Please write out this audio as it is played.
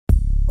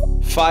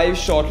5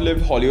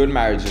 short-lived Hollywood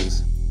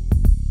marriages.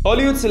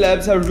 Hollywood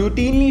celebs have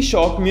routinely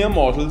shocked mere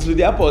mortals with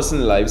their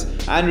personal lives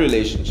and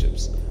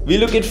relationships. We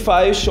look at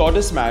 5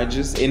 shortest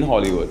marriages in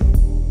Hollywood.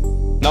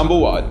 Number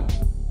 1.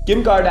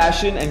 Kim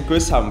Kardashian and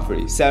Kris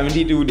Humphrey,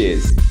 72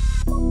 days.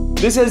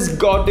 This has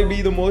got to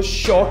be the most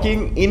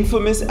shocking,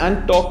 infamous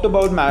and talked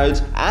about marriage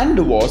and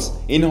divorce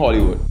in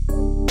Hollywood.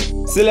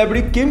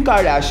 Celebrity Kim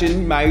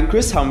Kardashian married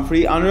Kris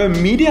Humphrey under a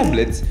media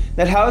blitz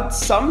that had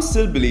some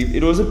still believe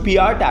it was a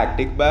PR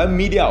tactic by a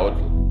media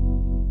outlet.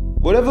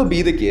 Whatever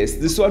be the case,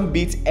 this one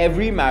beats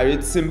every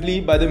marriage simply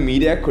by the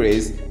media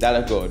craze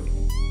that occurred.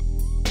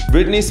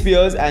 Britney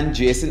Spears and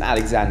Jason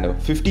Alexander,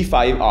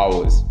 55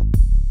 hours.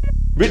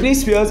 Britney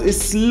Spears is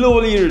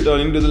slowly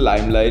returning to the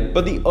limelight,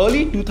 but the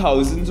early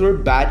 2000s were a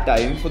bad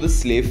time for the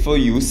Slave For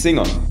You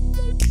singer.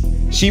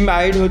 She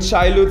married her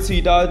childhood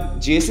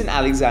sweetheart Jason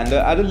Alexander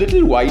at a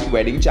little white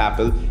wedding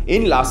chapel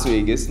in Las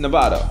Vegas,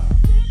 Nevada.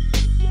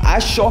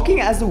 As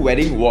shocking as the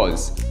wedding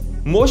was,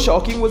 more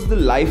shocking was the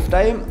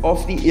lifetime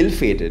of the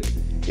ill-fated.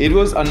 It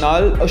was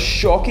annulled a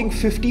shocking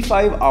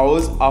 55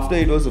 hours after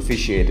it was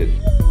officiated.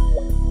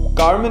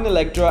 Carmen,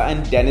 Electra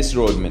and Dennis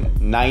Rodman,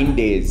 9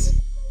 days.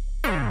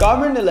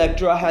 Carmen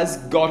Electra has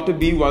got to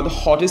be one of the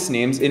hottest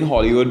names in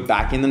Hollywood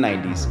back in the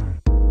 90s.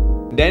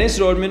 Dennis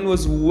Rodman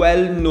was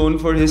well known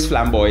for his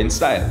flamboyant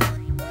style.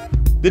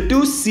 The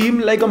two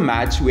seemed like a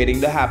match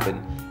waiting to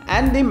happen,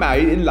 and they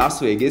married in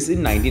Las Vegas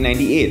in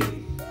 1998.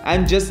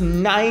 And just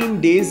 9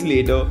 days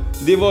later,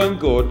 they were in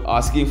court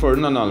asking for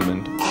an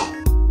annulment.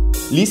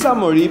 Lisa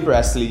Marie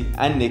Presley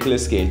and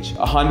Nicolas Cage,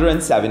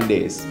 107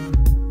 days.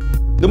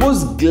 The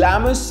most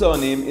glamorous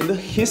surname in the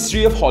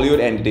history of Hollywood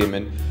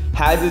entertainment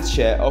has its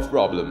share of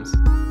problems.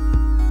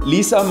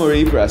 Lisa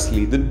Marie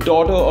Presley, the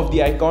daughter of the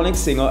iconic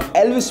singer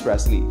Elvis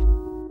Presley,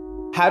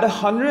 had a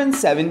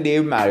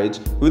 107-day marriage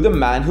with a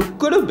man who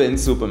could have been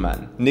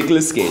Superman,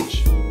 Nicolas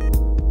Cage.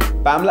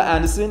 Pamela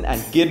Anderson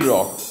and Kid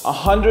Rock,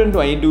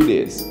 122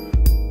 days.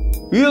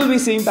 We will be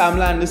seeing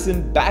Pamela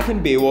Anderson back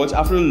in Baywatch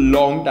after a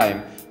long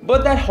time,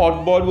 but that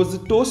hotboard was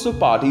the toast of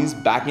parties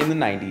back in the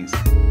 90s.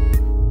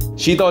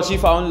 She thought she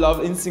found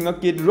love in singer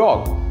Kid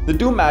Rock. The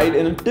two married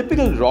in a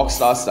typical rock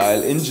star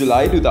style in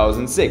July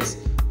 2006,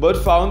 but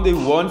found they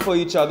weren't for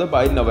each other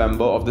by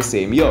November of the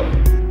same year.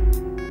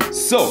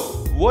 So,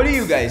 what do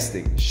you guys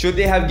think? Should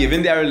they have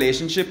given their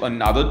relationship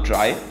another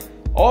try?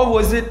 Or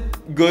was it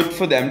good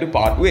for them to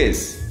part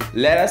ways?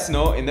 Let us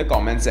know in the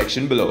comment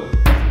section below.